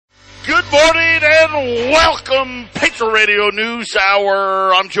Morning and welcome, Patriot Radio News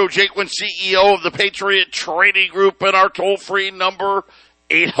Hour. I'm Joe Jaquin, CEO of the Patriot Trading Group, and our toll-free number,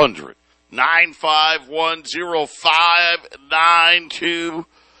 800-951-0592.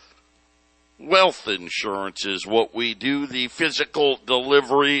 Wealth insurance is what we do, the physical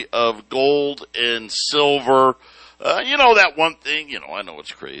delivery of gold and silver. You know that one thing, I know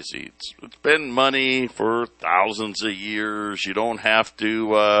it's crazy. It's been money for thousands of years. You don't have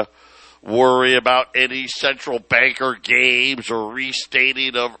to worry about any central banker games or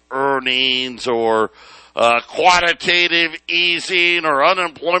restating of earnings or quantitative easing or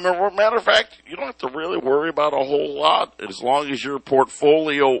unemployment. Well, matter of fact, you don't have to really worry about a whole lot as long as your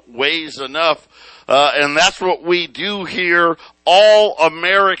portfolio weighs enough. And that's what we do here.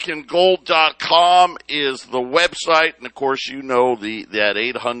 AllAmericanGold.com is the website. And, of course, that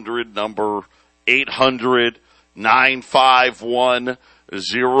 800 number,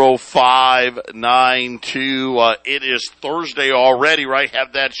 800-951-0592. It is Thursday already, right?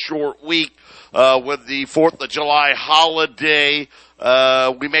 Have that short week with the 4th of July holiday.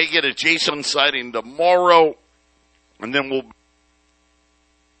 We may get a Jason sighting tomorrow, and then we'll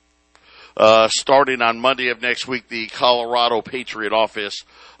starting on Monday of next week, the Colorado Patriot office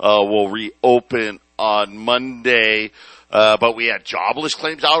will reopen on Monday. But we had jobless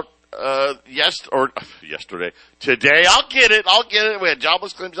claims out yesterday. Today, I'll get it. We had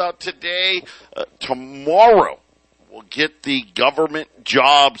jobless claims out today. Tomorrow, we'll get the government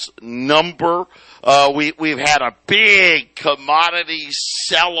jobs number. We've had a big commodity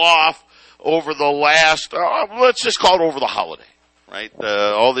sell-off over the last, let's just call it over the holiday, right?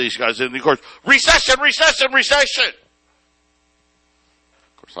 All these guys, and of course, recession. Of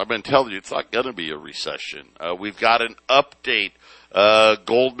course, I've been telling you it's not going to be a recession. We've got an update.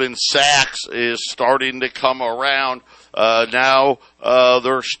 Goldman Sachs is starting to come around. Now,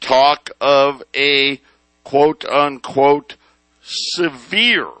 there's talk of a quote-unquote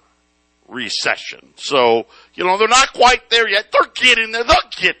severe recession. So, they're not quite there yet. They're getting there. They'll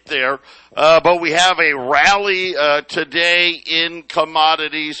get there. But we have a rally today in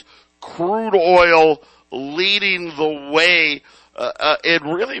commodities. Crude oil leading the way,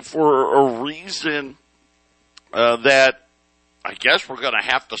 and really for a reason that I guess we're going to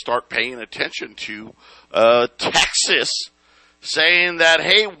have to start paying attention to. Texas saying that,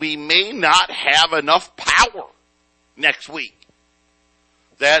 hey, we may not have enough power next week.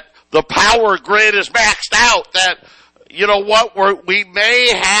 That the power grid is maxed out. That, we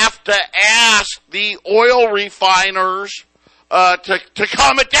may have to ask the oil refiners to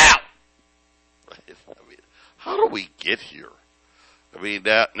calm it down. How do we get here?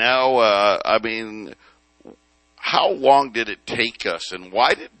 How long did it take us, and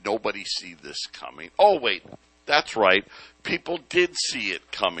why did nobody see this coming? Oh, wait, that's right. People did see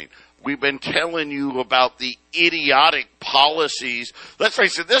it coming. We've been telling you about the idiotic policies. Let's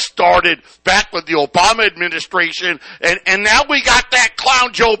face it, this started back with the Obama administration, and now we got that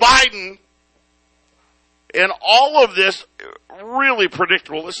clown Joe Biden. And all of this really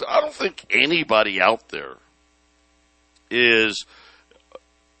predictable. Listen, I don't think anybody out there is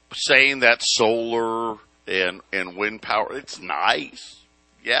saying that solar and wind power, it's nice.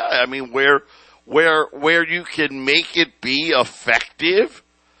 Yeah, where you can make it be effective,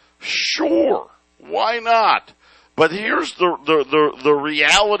 sure, why not? But here's the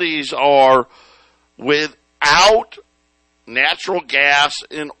realities are, without natural gas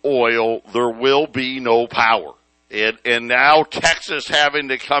and oil, there will be no power. And now Texas having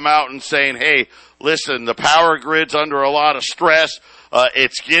to come out and saying, hey, listen, the power grid's under a lot of stress.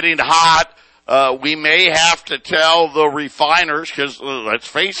 It's getting hot. We may have to tell the refiners, because let's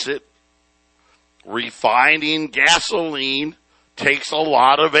face it, refining gasoline takes a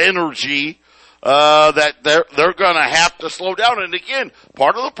lot of energy, that they're going to have to slow down. And again,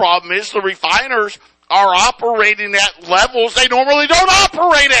 part of the problem is the refiners are operating at levels they normally don't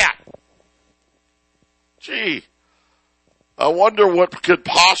operate at. Gee, I wonder what could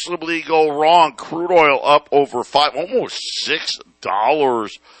possibly go wrong. Crude oil up over almost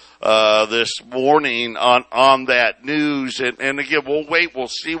 $6 this morning on that news. And again, we'll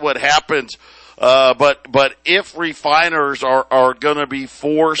see what happens. But if refiners are going to be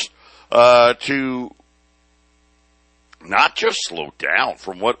forced to not just slow down,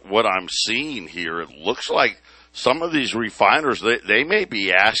 from what I'm seeing here, it looks like some of these refiners, they may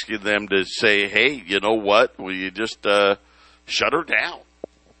be asking them to say, hey, you know what, will you just shut her down?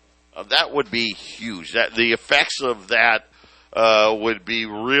 That would be huge. The effects of that would be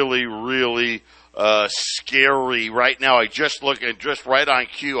really, really scary. Right now, I just look at, just right on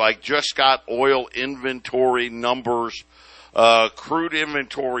cue, I just got oil inventory numbers Crude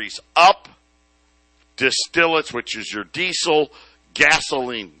inventories up. Distillates, which is your diesel,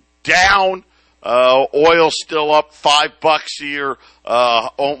 gasoline down. Oil still up $5 here,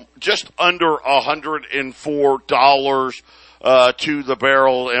 just under $104 to the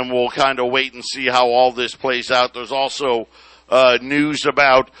barrel, and we'll kind of wait and see how all this plays out. There's also news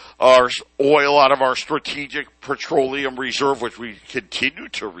about our oil out of our strategic petroleum reserve, which we continue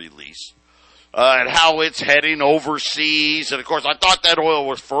to release, and how it's heading overseas. And of course, I thought that oil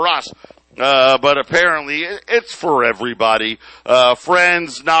was for us. But apparently it's for everybody.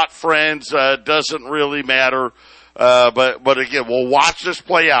 Friends, not friends, doesn't really matter. But again, we'll watch this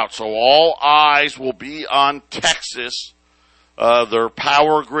play out. So all eyes will be on Texas, their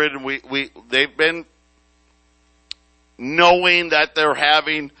power grid. And they've been knowing that they're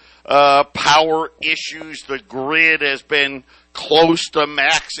having, power issues. The grid has been close to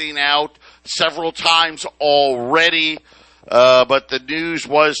maxing out several times already. But the news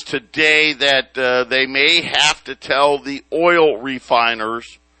was today that they may have to tell the oil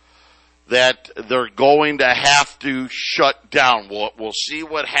refiners that they're going to have to shut down. We'll see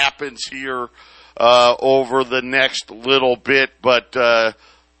what happens here over the next little bit, but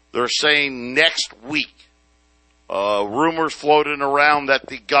they're saying next week. Rumors floating around that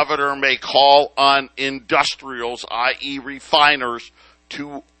the governor may call on industrials, i.e. refiners,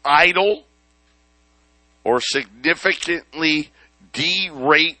 to idle or significantly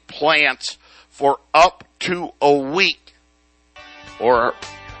derate plants for up to a week, or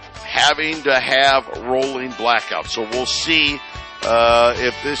having to have rolling blackouts. So we'll see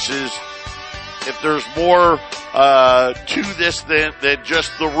if there's more to this than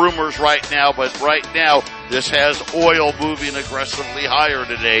just the rumors right now. But right now, this has oil moving aggressively higher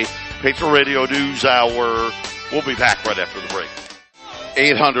today. Patriot Radio News Hour. We'll be back right after the break.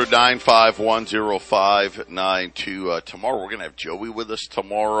 800-951-0592. Tomorrow we're going to have Joey with us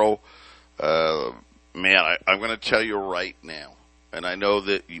tomorrow. I'm going to tell you right now, and I know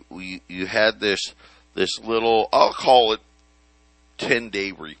that you had this little, I'll call it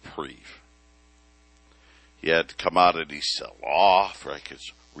 10-day reprieve. You had commodities sell off, like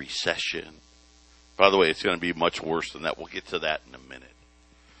it's recession. By the way, it's going to be much worse than that. We'll get to that in a minute.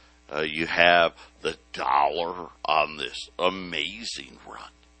 You have the dollar on this amazing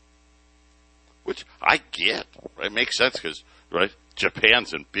run, which I get. Right? It makes sense because, right,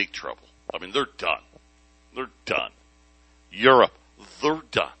 Japan's in big trouble. I mean, they're done. They're done. Europe, they're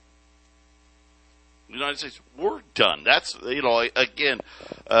done. United States, we're done. That's, again,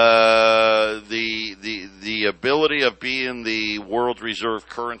 the ability of being the world reserve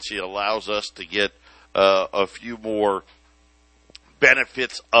currency allows us to get a few more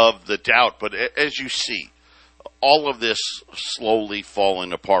benefits of the doubt. But as you see, all of this slowly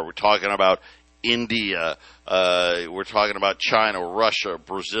falling apart. We're talking about India. We're talking about China, Russia,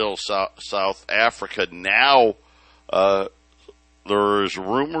 Brazil, South Africa. Now, there's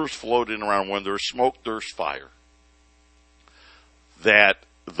rumors floating around. When there's smoke, there's fire. That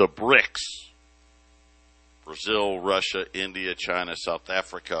the BRICS, Brazil, Russia, India, China, South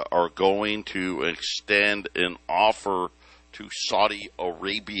Africa, are going to extend an offer to Saudi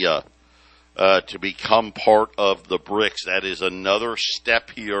Arabia to become part of the BRICS. That is another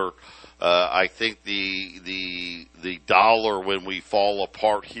step here. I think the dollar, when we fall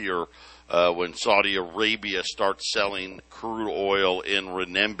apart here, when Saudi Arabia starts selling crude oil in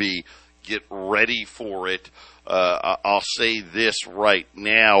renminbi, get ready for it. I'll say this right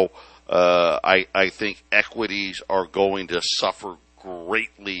now. I think equities are going to suffer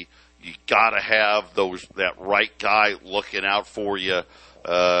greatly. You got to have that right guy looking out for you.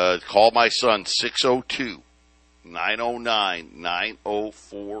 Call my son,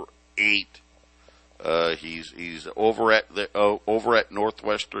 602-909-9048. He's over at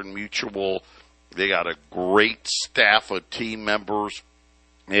Northwestern Mutual. They got a great staff of team members,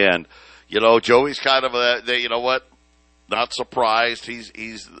 and Joey's kind of not surprised.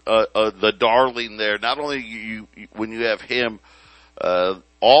 He's the darling there. Not only when you have him,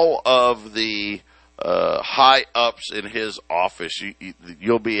 all of the high ups in his office,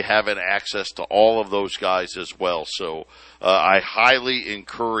 you'll be having access to all of those guys as well. So I highly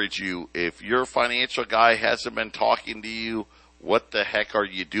encourage you, if your financial guy hasn't been talking to you, what the heck are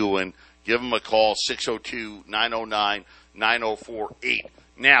you doing? Give him a call, 602-909-9048.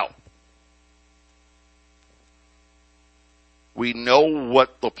 Now, we know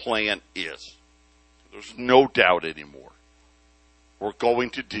what the plan is. There's no doubt anymore. We're going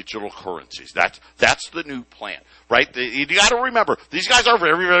to digital currencies. That's the new plan, right? You got to remember, these guys are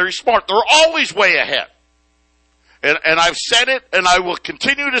very, very smart. They're always way ahead. And I've said it, and I will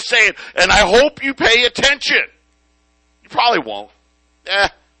continue to say it, and I hope you pay attention. probably won't.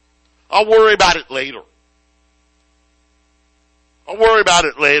 I'll worry about it later. I'll worry about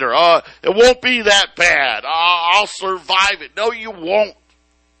it later. It won't be that bad. I'll survive it. No, you won't.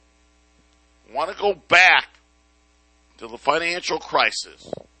 I want to go back to the financial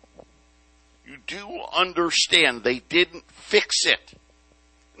crisis. You do understand they didn't fix it.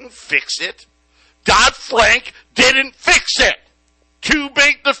 Didn't fix it. Dodd-Frank didn't fix it. Too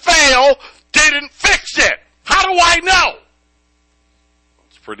big to fail didn't fix it. How do I know?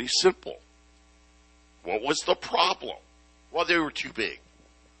 It's pretty simple. What was the problem? Well, they were too big.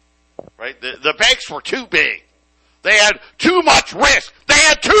 Right? The banks were too big. They had too much risk. They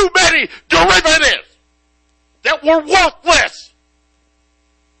had too many derivatives that were worthless.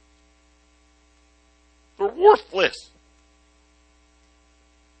 They're worthless.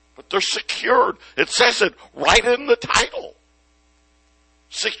 But they're secured. It says it right in the title.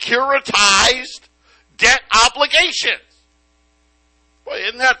 Securitized debt obligations. Well,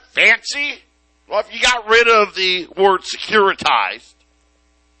 isn't that fancy? Well, if you got rid of the word securitized,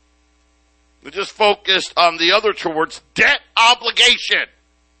 we just focused on the other two words, debt obligation.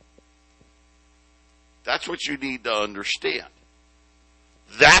 That's what you need to understand.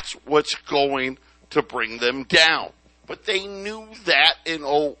 That's what's going to bring them down. But they knew that in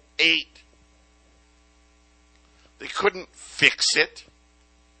 2008. They couldn't fix it.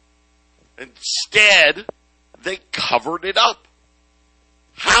 Instead, they covered it up.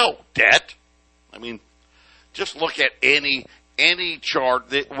 How? Debt? I mean, just look at any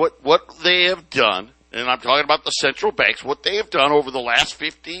chart. What they have done, and I'm talking about the central banks, what they have done over the last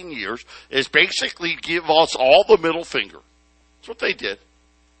 15 years is basically give us all the middle finger. That's what they did.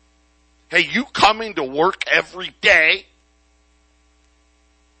 Hey, you coming to work every day?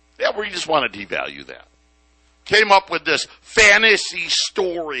 Yeah, we just want to devalue that. Came up with this fantasy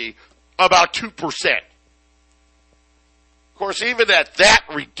story about 2%. Of course, even at that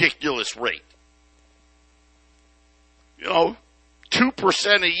ridiculous rate,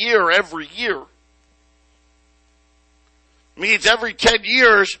 2% a year every year means every 10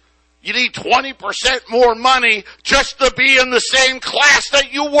 years you need 20% more money just to be in the same class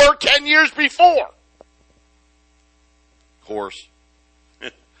that you were 10 years before. Of course,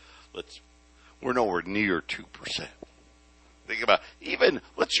 we're nowhere near 2%. Think about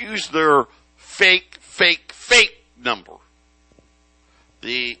let's use their fake number.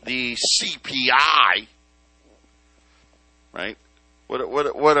 The CPI, right?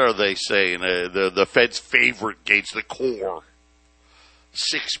 What are they saying? The Fed's favorite gauge, the core,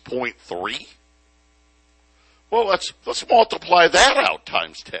 6.3. Well, let's multiply that out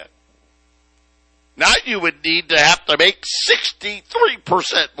times 10. Now you would need to have to make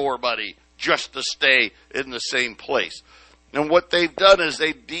 63% more money just to stay in the same place. And what they've done is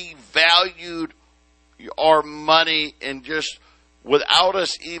they devalued our money and just without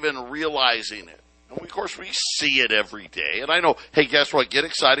us even realizing it. And of course, we see it every day. And I know, hey, guess what? Get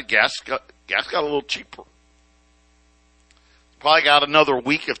excited. Gas got a little cheaper. Probably got another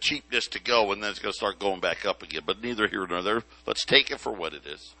week of cheapness to go, and then it's going to start going back up again. But neither here nor there. Let's take it for what it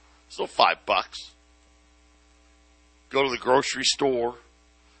is. Still $5. Go to the grocery store.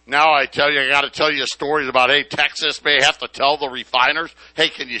 Now I got to tell you stories about, hey, Texas may have to tell the refiners, hey,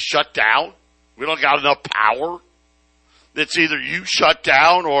 can you shut down? We don't got enough power. It's either you shut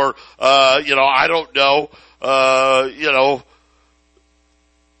down or, I don't know,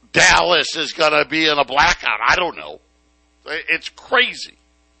 Dallas is going to be in a blackout. I don't know. It's crazy.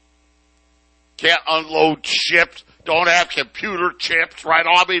 Can't unload ships. Don't have computer chips, right?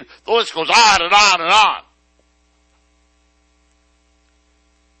 I mean, the list goes on and on and on.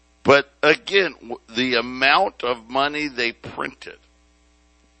 But again, the amount of money they printed,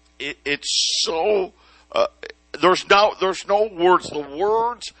 it's so, there's no words. The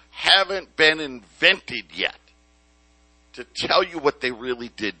words haven't been invented yet to tell you what they really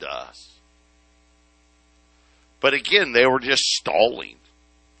did to us. But again, they were just stalling.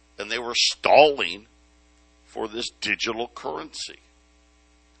 And they were stalling for this digital currency.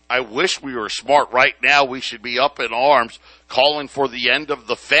 I wish we were smart. Right now, we should be up in arms calling for the end of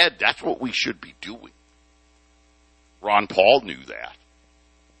the Fed. That's what we should be doing. Ron Paul knew that.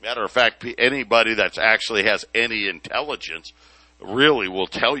 Matter of fact, anybody that actually has any intelligence really will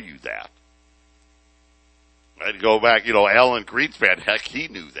tell you that. I'd go back, Alan Greenspan, heck, he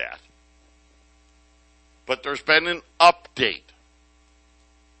knew that. But there's been an update.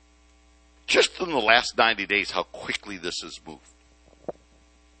 Just in the last 90 days, how quickly this has moved.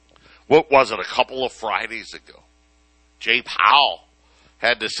 What was it, a couple of Fridays ago? Jay Powell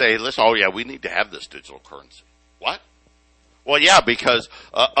had to say, listen, we need to have this digital currency. What? Well, yeah, because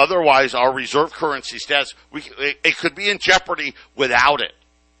otherwise our reserve currency status, it could be in jeopardy without it.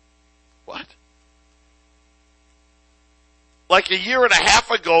 What? Like a year and a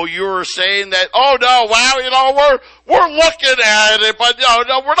half ago, you were saying that, oh no, wow, we're looking at it, but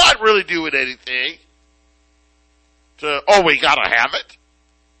no, we're not really doing anything. We gotta have it.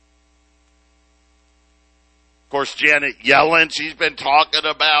 Of course, Janet Yellen, she's been talking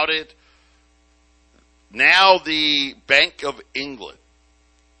about it. Now the Bank of England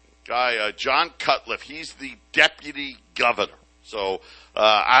guy, John Cutcliffe, he's the deputy governor. So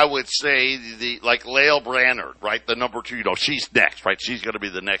I would say like Lael Brainerd, right? The number 2, she's next, right? She's going to be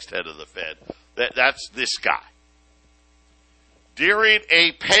the next head of the Fed. That's this guy. During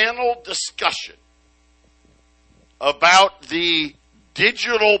a panel discussion about the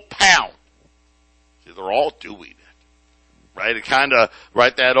digital pound, see, they're all doing it. Right, it kind of,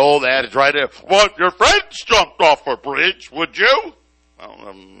 right, that old adage, right there. Well, your friends jumped off a bridge, would you?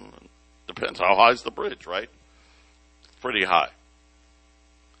 Well, depends how high's the bridge, right? Pretty high.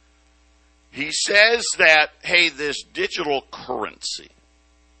 He says that, hey, this digital currency,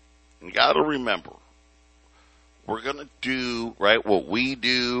 you got to remember, we're going to do, right, what we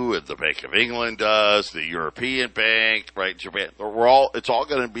do, the Bank of England does, the European Bank, right, Japan, it's all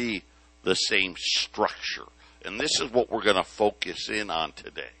going to be the same structure. And this is what we're going to focus in on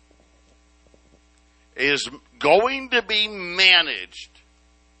today, is going to be managed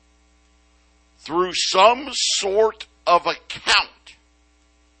through some sort of account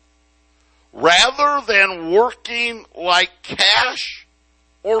rather than working like cash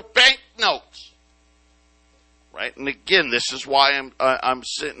or banknotes. Right? And again, this is why I'm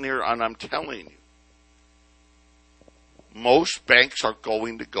sitting here and I'm telling you, most banks are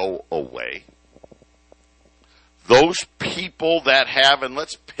going to go away. Those people that have, and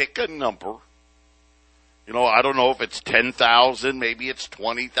let's pick a number, I don't know if it's 10,000, maybe it's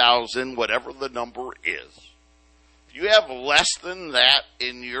 20,000, whatever the number is. If you have less than that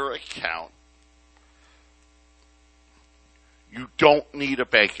in your account, you don't need a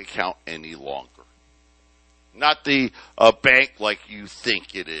bank account any longer. Not the bank like you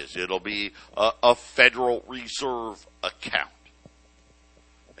think it is. It'll be a Federal Reserve account.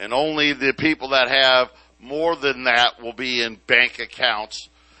 And only the people that have more than that will be in bank accounts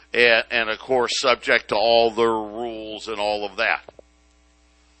and of course, subject to all their rules and all of that.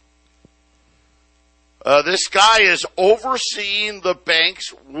 This guy is overseeing the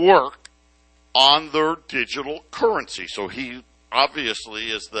bank's work on their digital currency. So he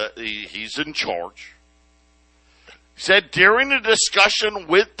obviously he's in charge. He said during a discussion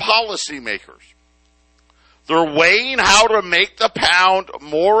with policymakers, they're weighing how to make the pound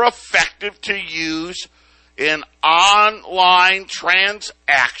more effective to use in online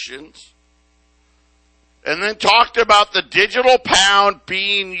transactions, and then talked about the digital pound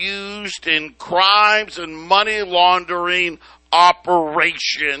being used in crimes and money laundering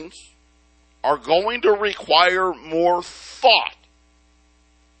operations are going to require more thought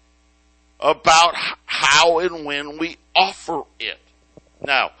about how and when we offer it.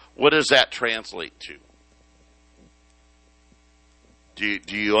 Now, what does that translate to?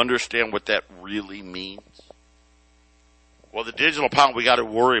 Do you understand what that really means? Well, the digital pound, we got to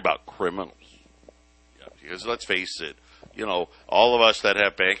worry about criminals. Yeah, because let's face it, all of us that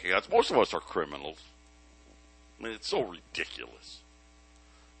have bank accounts, most of us are criminals. I mean, it's so ridiculous.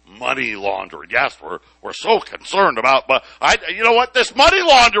 Money laundering, yes, we're so concerned about, but you know what, this money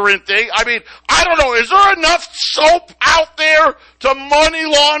laundering thing, I mean, I don't know, is there enough soap out there to money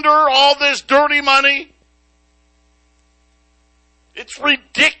launder all this dirty money? It's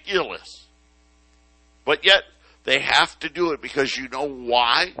ridiculous. But yet, they have to do it because you know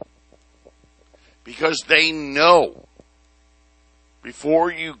why? Because they know before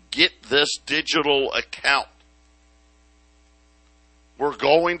you get this digital account, we're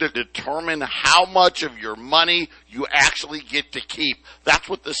going to determine how much of your money you actually get to keep. That's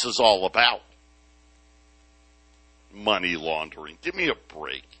what this is all about. Money laundering. Give me a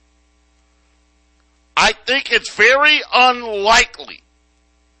break. I think it's very unlikely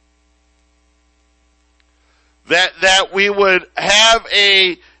that we would have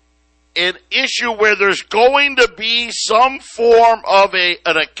an issue where there's going to be some form of an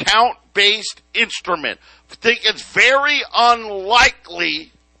account-based instrument. I think it's very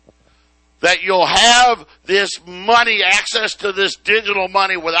unlikely that you'll have this money, access to this digital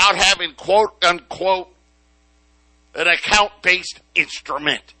money, without having, quote unquote, an account-based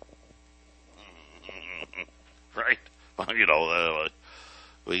instrument. Right?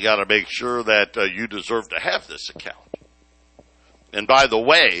 We got to make sure that you deserve to have this account. And by the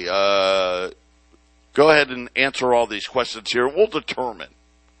way, Go ahead and answer all these questions here. We'll determine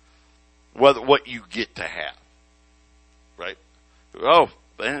what you get to have. Right? Oh,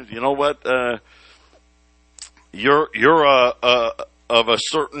 man, you know what? You're of a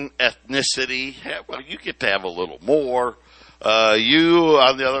certain ethnicity. Well, you get to have a little more. You,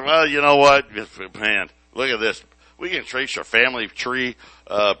 on the other, well, you know what? Man, look at this. We can trace your family tree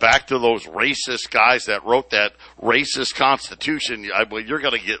back to those racist guys that wrote that racist constitution. You're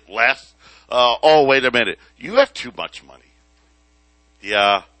going to get less. Oh, wait a minute. You have too much money.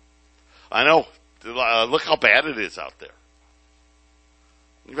 Yeah, I know. Look how bad it is out there.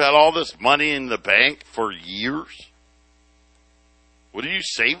 You've had all this money in the bank for years. What are you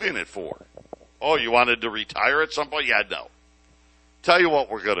saving it for? Oh, you wanted to retire at some point? Yeah, no. Tell you what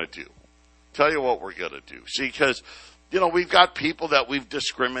we're going to do. See, because, we've got people that we've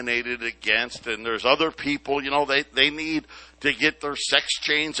discriminated against, and there's other people, they need to get their sex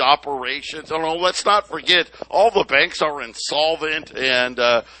change operations. Let's not forget, all the banks are insolvent, and,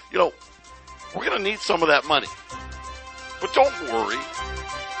 we're going to need some of that money. But don't worry.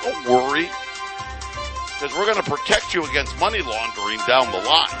 Because we're going to protect you against money laundering down the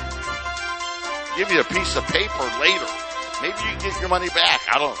line. Give you a piece of paper later. Maybe you can get your money back.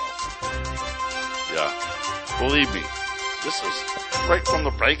 I don't know. Yeah. Believe me, this is right from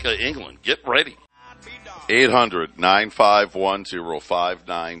the Bank of England. Get ready.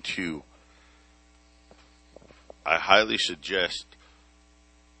 800-951-0592. I highly suggest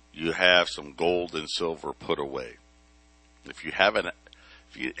you have some gold and silver put away. If you haven't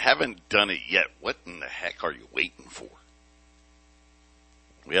done it yet, what in the heck are you waiting for?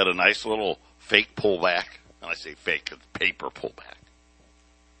 We had a nice little fake pullback. And I say fake, it's paper pullback.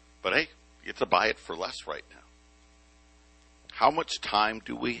 But hey, you get to buy it for less right now. How much time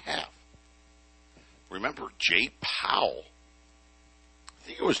do we have? Remember Jay Powell. I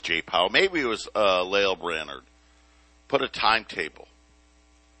think it was Jay Powell. Maybe it was Lael Brainerd. Put a timetable.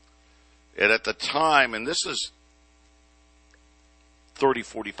 And at the time, and this is 30,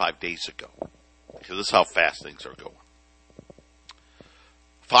 45 days ago, because this is how fast things are going.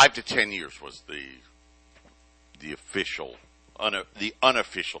 5 to 10 years was the official, the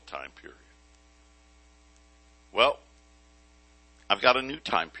unofficial time period. Well, I've got a new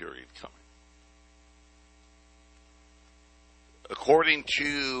time period coming. According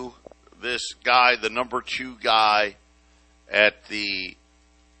to this guy, the number 2 guy at the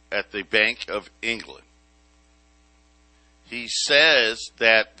Bank of England, he says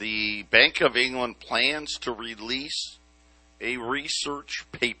that the Bank of England plans to release a research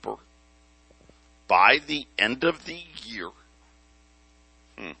paper by the end of the year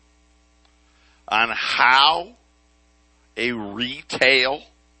on how a retail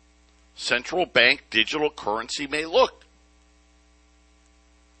central bank digital currency may look.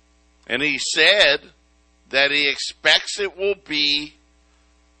 And he said that he expects it will be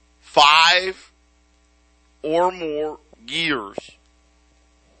 5 or more years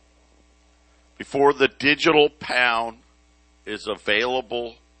before the digital pound is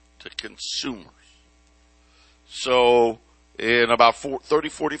available to consumers. So in about 30,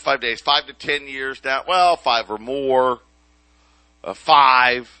 45 days, 5 to 10 years now, well, 5 or more,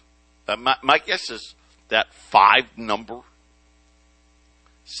 5. My guess is that 5 number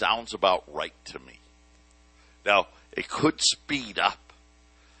sounds about right to me. Now, it could speed up,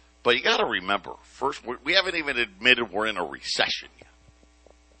 but you got to remember, first, we haven't even admitted we're in a recession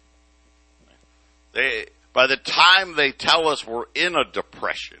yet. By the time they tell us we're in a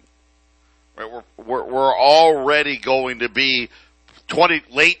depression, right, we're already going to be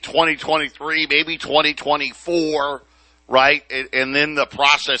late 2023, maybe 2024, right? And then the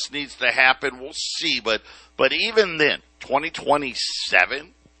process needs to happen. We'll see, but even then,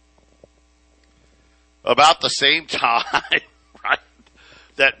 2027, about the same time, right,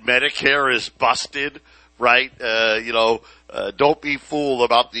 that Medicare is busted, right? Don't be fooled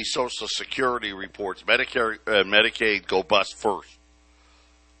about these Social Security reports. Medicare and Medicaid go bust first.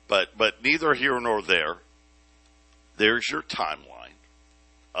 But neither here nor there. There's your timeline.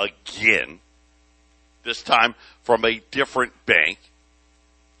 Again, this time from a different bank,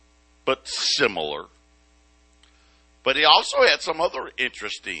 but similar. But he also had some other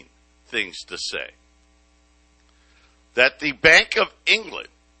interesting things to say. That the Bank of England,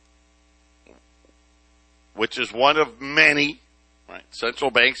 which is one of many, right, central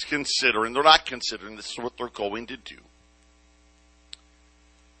banks considering, they're not considering, this is what they're going to do,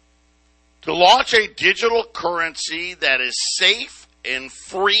 to launch a digital currency that is safe and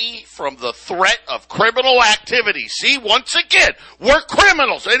free from the threat of criminal activity. See, once again, we're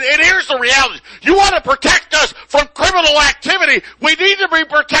criminals. And here's the reality. You want to protect us from criminal activity, we need to be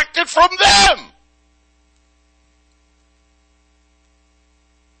protected from them.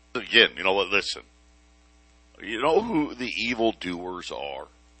 Again, you know what? Listen, you know who the evildoers are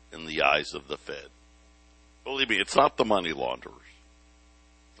in the eyes of the Fed? Believe me, it's not the money launderers.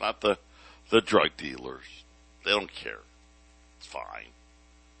 It's not the drug dealers. They don't care. It's fine.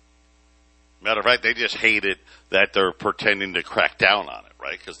 Matter of fact, they just hate it that they're pretending to crack down on it,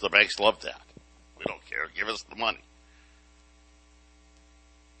 right? Because the banks love that. We don't care. Give us the money.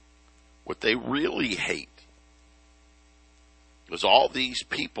 What they really hate is all these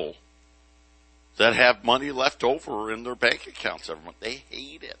people that have money left over in their bank accounts every month. They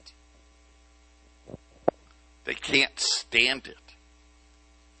hate it. They can't stand it.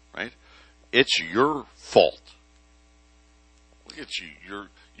 Right? It's your fault. Look at you.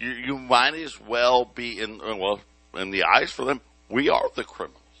 You might as well be in the eyes for them. We are the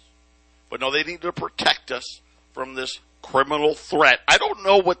criminals. But no, they need to protect us from this criminal threat. I don't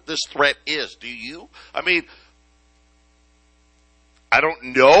know what this threat is. Do you? I mean, I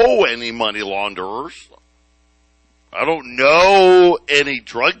don't know any money launderers. I don't know any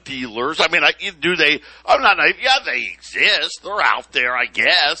drug dealers. I mean, do they? I'm not. Yeah, they exist. They're out there, I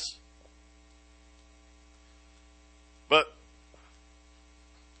guess. But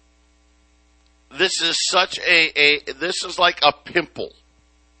this is such this is like a pimple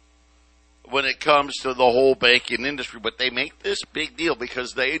when it comes to the whole banking industry. But they make this big deal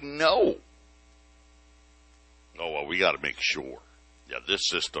because they know. Oh, well, we got to make sure. Yeah, this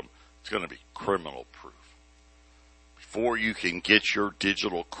system is going to be criminal proof. Before you can get your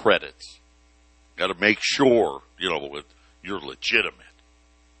digital credits, got to make sure, you're legitimate.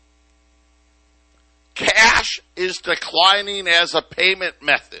 Cash is declining as a payment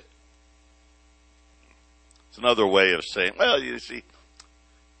method. It's another way of saying, well, you see,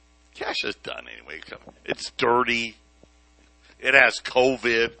 cash is done anyway. It's dirty. It has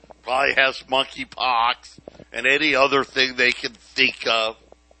COVID. Probably has monkeypox and any other thing they can think of.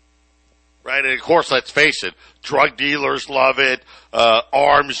 Right? And of course, let's face it, drug dealers love it,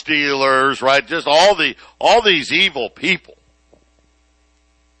 arms dealers, right? Just all these evil people.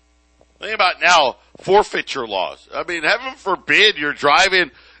 Think about now, forfeiture laws. I mean, heaven forbid you're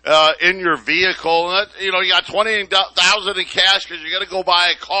driving in your vehicle, and you got $20,000 in cash because you're going to go buy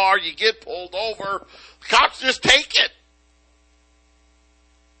a car, you get pulled over, the cops just take it.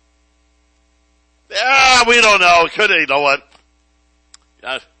 Yeah, we don't know. You know what?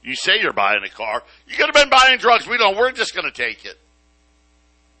 You say you're buying a car. You could have been buying drugs. We don't. We're just going to take it.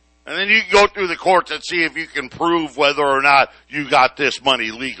 And then you can go through the courts and see if you can prove whether or not you got this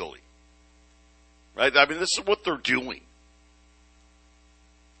money legally. Right? I mean, this is what they're doing.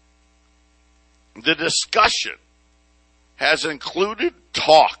 The discussion has included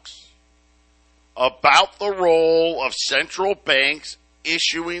talks about the role of central banks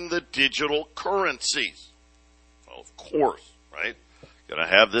issuing the digital currencies. Well, of course, right? Going to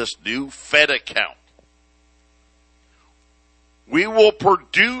have this new Fed account. We will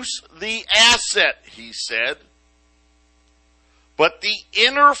produce the asset, he said, but the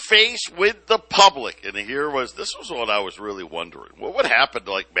interface with the public, and this was what I was really wondering. What would happen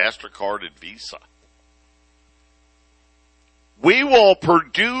to like MasterCard and Visa? We will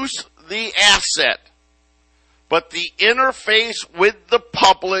produce the asset, but the interface with the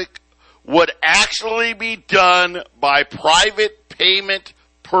public would actually be done by private payment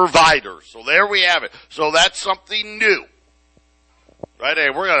providers. So there we have it. So that's something new. Right? Hey,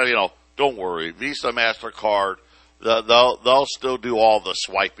 we're going to, don't worry. Visa, MasterCard, they'll still do all the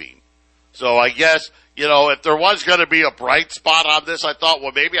swiping. So I guess, if there was going to be a bright spot on this, I thought,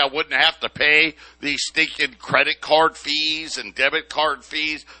 well, maybe I wouldn't have to pay these stinking credit card fees and debit card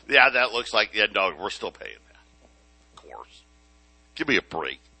fees. Yeah, that looks like, no, we're still paying that. Of course. Give me a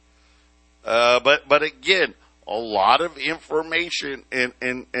break. But again, a lot of information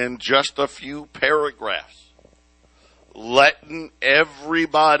in just a few paragraphs. Letting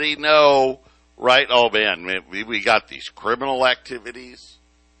everybody know, right? Oh man, we got these criminal activities.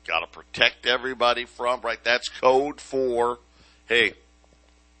 Got to protect everybody from, right? That's code for, hey,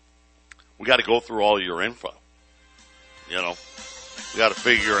 we got to go through all your info. We got to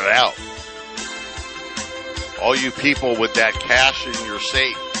figure it out. All you people with that cash in your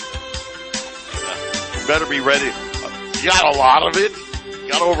safe, you better be ready. You got a lot of it. You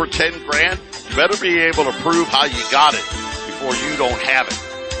got over 10 grand. You better be able to prove how you got it before you don't have it.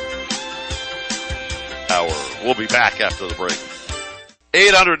 We'll be back after the break.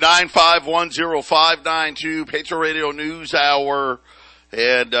 800-951-0592, Patriot Radio News Hour.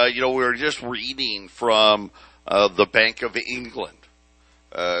 And, we were just reading from the Bank of England,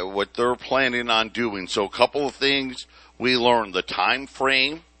 what they're planning on doing. So a couple of things we learned. The time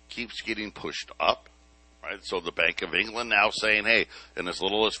frame keeps getting pushed up. Right? So the Bank of England now saying, hey, in as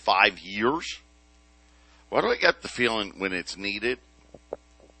little as 5 years, why do I get the feeling when it's needed,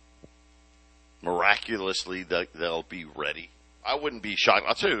 miraculously they'll be ready? I wouldn't be shocked.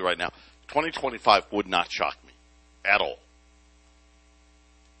 I'll tell you right now, 2025 would not shock me at all.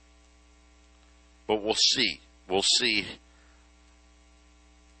 But we'll see. We'll see.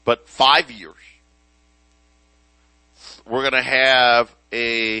 But 5 years, we're going to have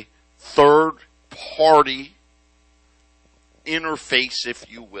a third-party interface,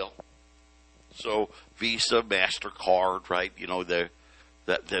 if you will. So Visa, MasterCard, right? You know, they're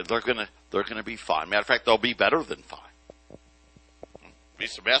going to be fine. Matter of fact, they'll be better than fine.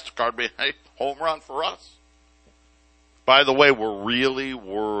 Visa, MasterCard, be a home run for us. By the way, we're really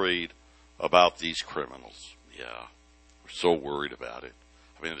worried about these criminals. Yeah, we're so worried about it.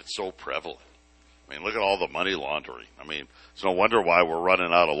 I mean, it's so prevalent. I mean, look at all the money laundering. I mean, it's no wonder why we're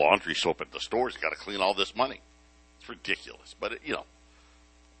running out of laundry soap at the stores. You got to clean all this money. It's ridiculous. But,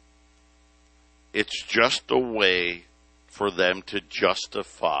 it's just a way for them to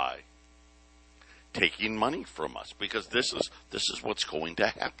justify taking money from us, because this is what's going to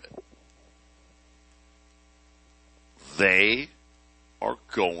happen. They are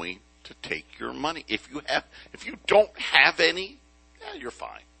going to take your money. If you don't have any, yeah, you're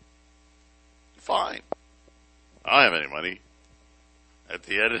fine. You're fine. I don't have any money. At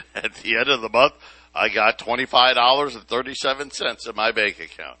the end of the month, I got $25.37 in my bank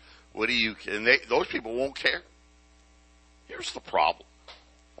account. What do you? And those people won't care. Here's the problem.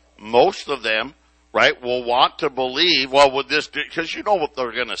 Most of them, right, will want to believe, well, with this, because you know what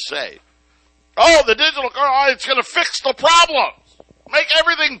they're going to say. Oh, the digital currency, it's going to fix the problems, make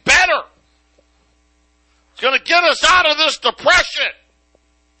everything better. It's going to get us out of this depression.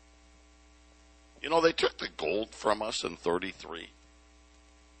 You know, they took the gold from us in 1933.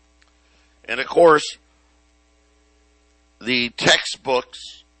 And of course, the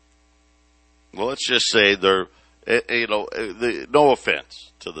textbooks, well, let's just say they're, no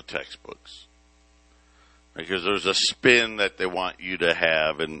offense to the textbooks, because there's a spin that they want you to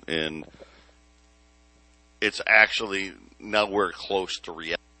have, and it's actually nowhere close to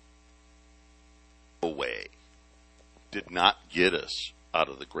reality. No way. Did not get us out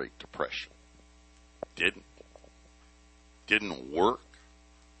of the Great Depression. Didn't work.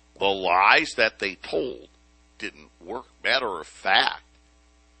 The lies that they told didn't work. Matter of fact,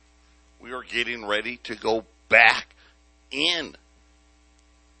 we are getting ready to go back in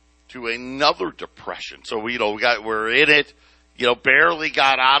to another depression. So we're in it, barely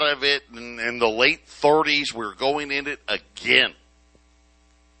got out of it in the late 30s. We're going in it again.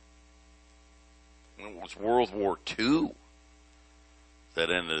 It was World War II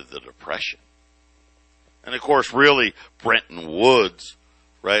that ended the depression. And of course, really, Bretton Woods,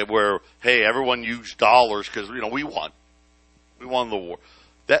 right, where, hey, everyone used dollars because, we won. We won the war.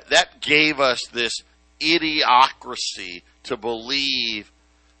 That gave us this idiocracy to believe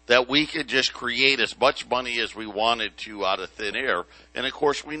that we could just create as much money as we wanted to out of thin air. And of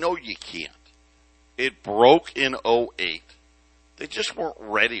course, we know you can't. It broke in 2008. They just weren't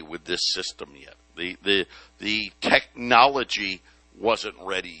ready with this system yet. The technology wasn't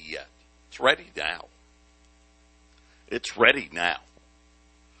ready yet. It's ready now. It's ready now.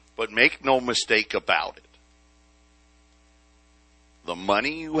 But make no mistake about it. The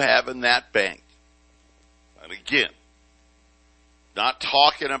money you have in that bank, and again, not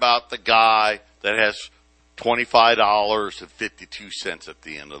talking about the guy that has $25.52 at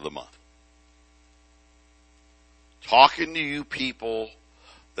the end of the month. Talking to you people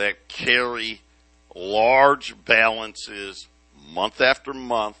that carry large balances month after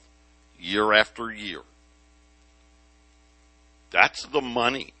month, year after year. That's the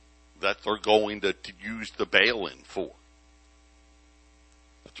money that they're going to use the bail-in for.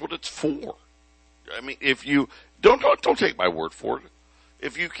 That's what it's for. I mean, if you don't take my word for it.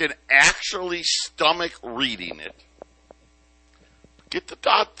 If you can actually stomach reading it, get the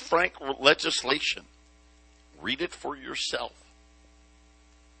Dodd-Frank legislation. Read it for yourself.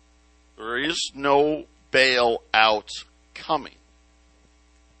 There is no bailouts coming.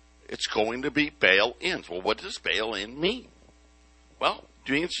 It's going to be bail-ins. Well, what does bail-in mean? Well,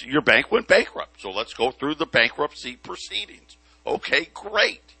 it means your bank went bankrupt. So let's go through the bankruptcy proceedings. Okay,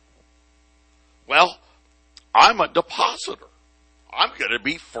 great. Well, I'm a depositor. I'm going to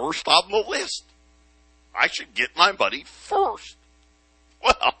be first on the list. I should get my money first.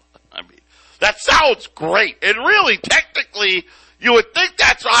 Well, I mean, that sounds great. And really, technically, you would think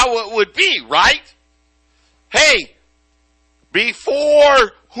that's how it would be, right? Hey,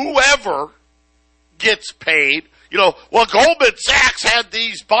 before whoever gets paid, Goldman Sachs had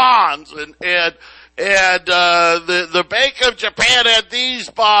these bonds and and the Bank of Japan had these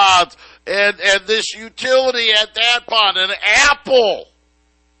bonds, and this utility had that bond, and Apple,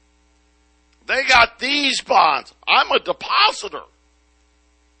 they got these bonds. I'm a depositor.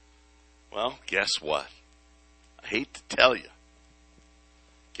 Well, guess what? I hate to tell you.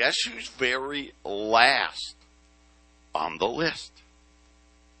 Guess who's very last on the list?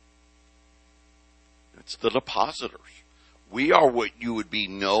 It's the depositors. We are what you would be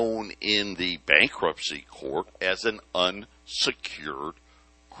known in the bankruptcy court as an unsecured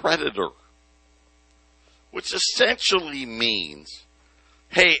creditor, which essentially means,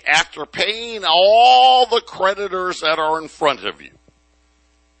 hey, after paying all the creditors that are in front of you,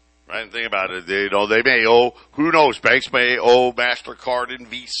 right? Think about it. They may owe, who knows, banks may owe MasterCard and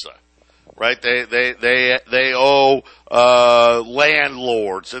Visa, right? They owe,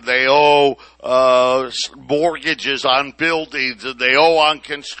 landlords, and they owe, mortgages on buildings, and they owe on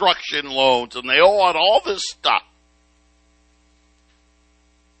construction loans, and they owe on all this stuff.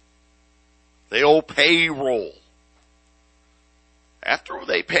 They owe payroll. After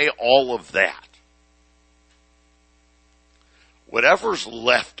they pay all of that, whatever's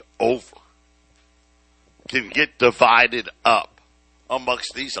left over can get divided up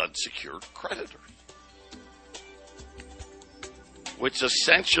amongst these unsecured creditors. Which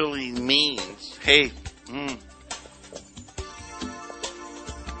essentially means, hey, you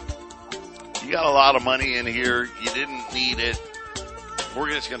got a lot of money in here, you didn't need it,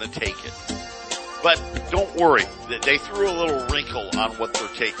 we're just going to take it. But don't worry, they threw a little wrinkle on what they're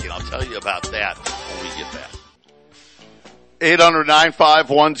taking. I'll tell you about that when we get back.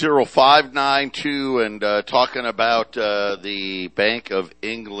 800-951-0592, and talking about the Bank of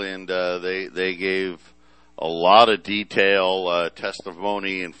England, they gave a lot of detail,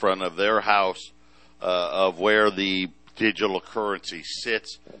 testimony in front of their house of where the digital currency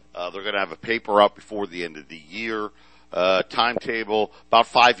sits. They're going to have a paper up before the end of the year. Timetable, about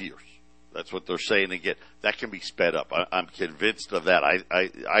 5 years. That's what they're saying. Again, that can be sped up. I'm convinced of that.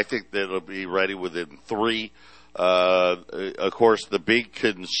 I think that it'll be ready within 3. Of course, the big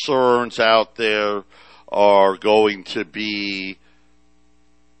concerns out there are going to be,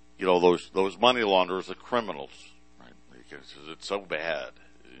 those money launderers, the criminals, right? Because it's so bad.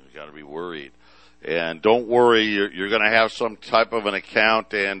 You got to be worried. And don't worry, you're going to have some type of an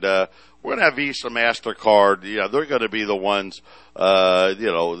account, and we're going to have Visa, MasterCard. Yeah, they're going to be the ones, that'll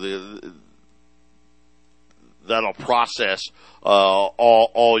process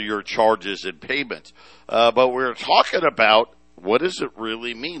all your charges and payments. But we're talking about, what does it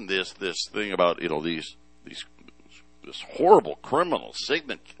really mean? This thing about this horrible criminal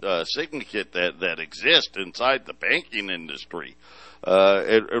syndicate that exists inside the banking industry.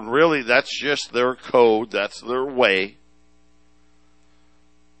 And really, that's just their code. That's their way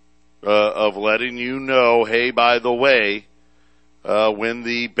of letting you know, hey, by the way, when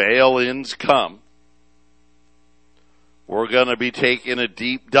the bail-ins come, we're going to be taking a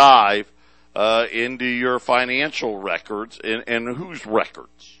deep dive into your financial records, and whose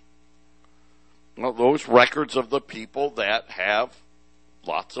records? Well, those records of the people that have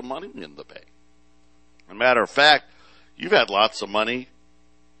lots of money in the bank. As a matter of fact, you've had lots of money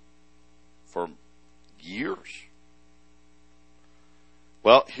for years.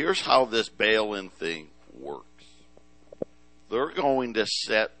 Well, here's how this bail-in thing works. They're going to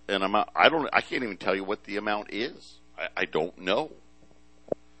set an amount. I can't even tell you what the amount is. I don't know,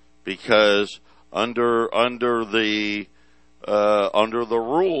 because under the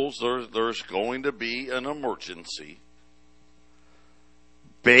rules, there's going to be an emergency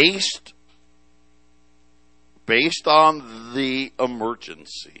based on the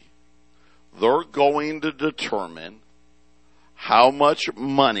emergency. They're going to determine how much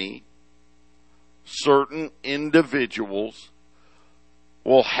money certain individuals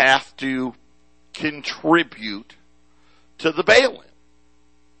will have to contribute to the bail-in.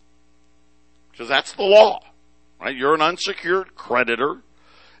 Because that's the law, right? You're an unsecured creditor.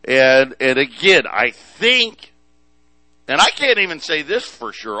 And again, I think, and I can't even say this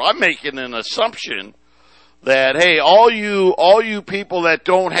for sure, I'm making an assumption that, hey, all you people that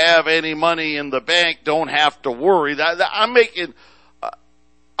don't have any money in the bank don't have to worry. I'm making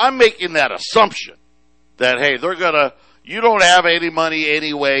that assumption that, hey, you don't have any money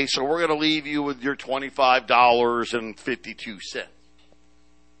anyway, so we're going to leave you with your $25.52.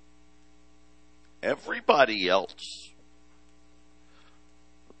 Everybody else,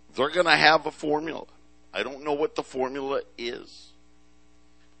 they're going to have a formula. I don't know what the formula is,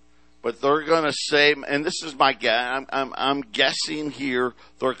 but they're going to say, and this is my guess, I'm guessing here,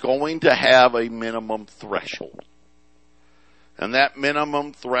 they're going to have a minimum threshold. And that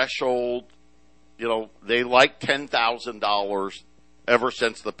minimum threshold, they like $10,000 ever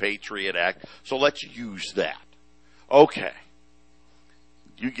since the Patriot Act, so let's use that. Okay.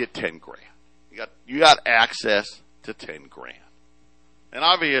 You get 10 grand. You got access to 10 grand. And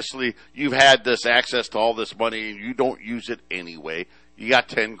obviously, you've had this access to all this money and you don't use it anyway. You got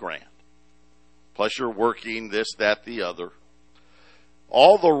 10 grand. Plus you're working this, that, the other.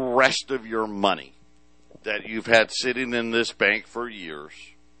 All the rest of your money that you've had sitting in this bank for years,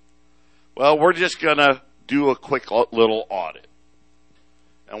 well, we're just going to do a quick little audit.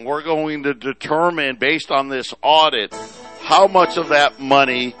 And we're going to determine, based on this audit, how much of that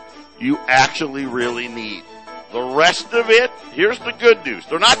money you actually really need. The rest of it, here's the good news.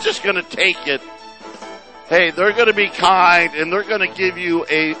 They're not just going to take it. Hey, they're going to be kind, and they're going to give you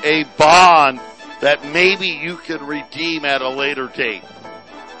a bond that maybe you could redeem at a later date.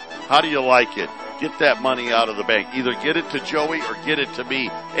 How do you like it? Get that money out of the bank. Either get it to Joey or get it to me.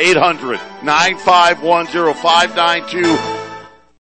 800-951-0592.